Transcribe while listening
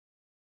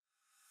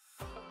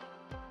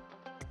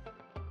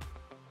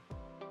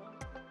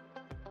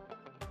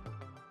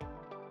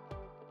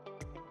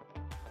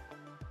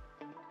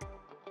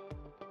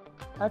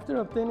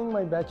After obtaining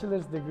my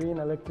bachelor's degree in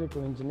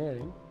electrical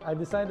engineering, I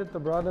decided to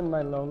broaden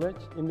my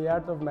knowledge in the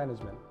art of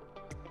management.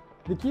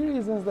 The key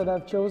reasons that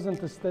I've chosen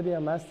to study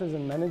a master's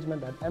in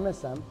management at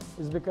MSM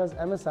is because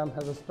MSM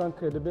has a strong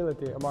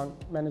credibility among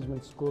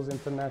management schools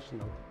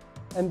internationally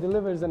and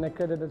delivers an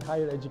accredited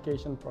higher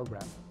education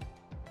program.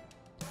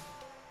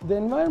 The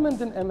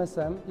environment in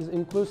MSM is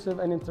inclusive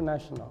and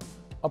international.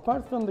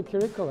 Apart from the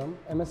curriculum,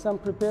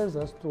 MSM prepares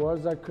us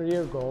towards our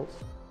career goals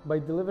by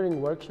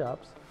delivering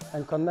workshops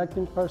and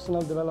conducting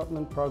personal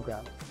development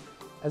programs.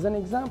 As an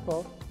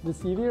example, the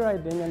CV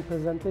writing and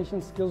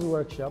presentation skills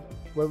workshop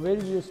were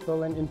very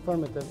useful and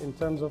informative in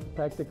terms of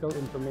practical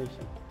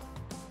information.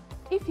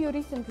 If you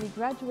recently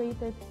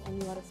graduated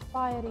and you are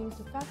aspiring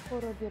to fast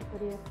forward your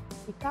career,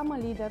 become a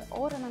leader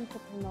or an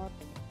entrepreneur,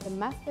 the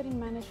Master in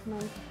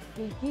Management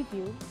will give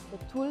you the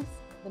tools,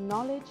 the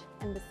knowledge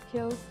and the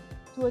skills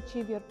to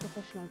achieve your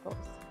professional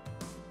goals.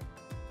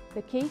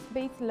 The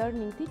case-based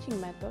learning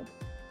teaching method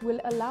will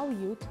allow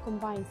you to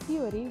combine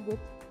theory with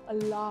a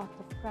lot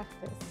of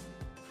practice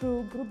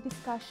through group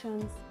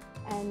discussions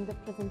and the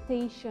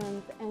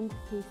presentations and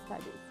case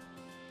studies.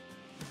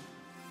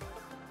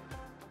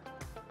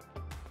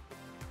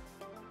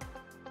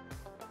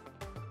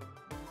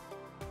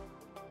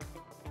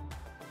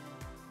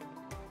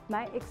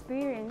 My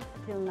experience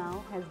till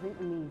now has been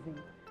amazing.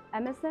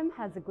 MSM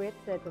has a great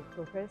set of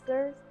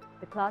professors.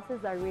 The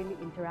classes are really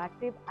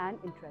interactive and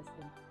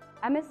interesting.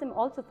 MSM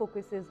also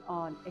focuses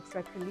on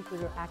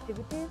extracurricular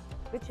activities,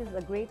 which is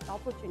a great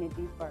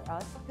opportunity for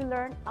us to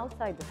learn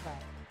outside the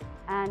class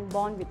and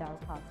bond with our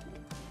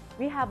classmates.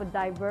 We have a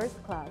diverse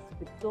class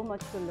with so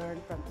much to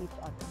learn from each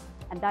other,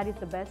 and that is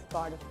the best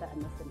part of the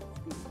MSM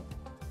experience.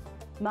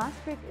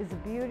 Maastricht is a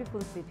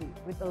beautiful city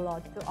with a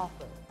lot to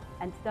offer,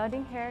 and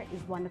studying here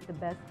is one of the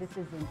best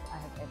decisions I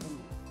have ever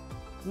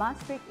made.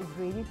 Maastricht is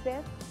really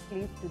safe,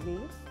 place to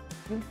live.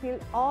 You'll feel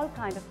all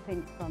kinds of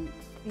things from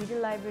city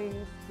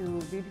libraries to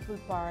beautiful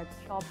parks,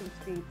 shopping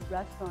streets,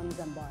 restaurants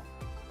and bars.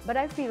 But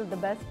I feel the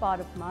best part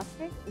of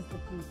Maastricht is the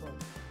people.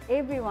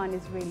 Everyone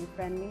is really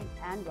friendly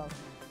and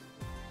welcoming.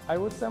 I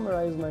would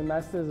summarize my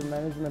Master's in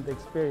Management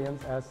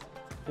experience as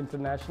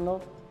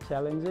international,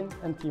 challenging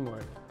and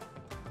teamwork.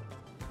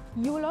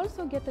 You will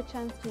also get a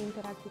chance to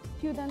interact with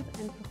students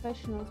and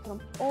professionals from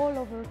all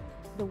over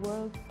the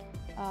world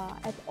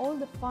at all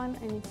the fun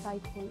and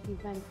insightful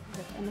events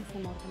that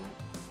MSM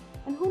organizes.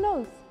 And who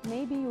knows,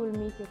 maybe you will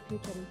meet your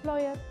future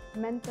employer,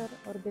 mentor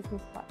or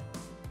business partner.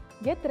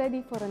 Get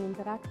ready for an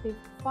interactive,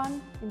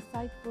 fun,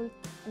 insightful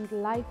and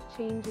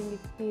life-changing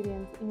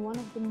experience in one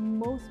of the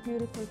most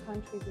beautiful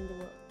countries in the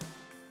world.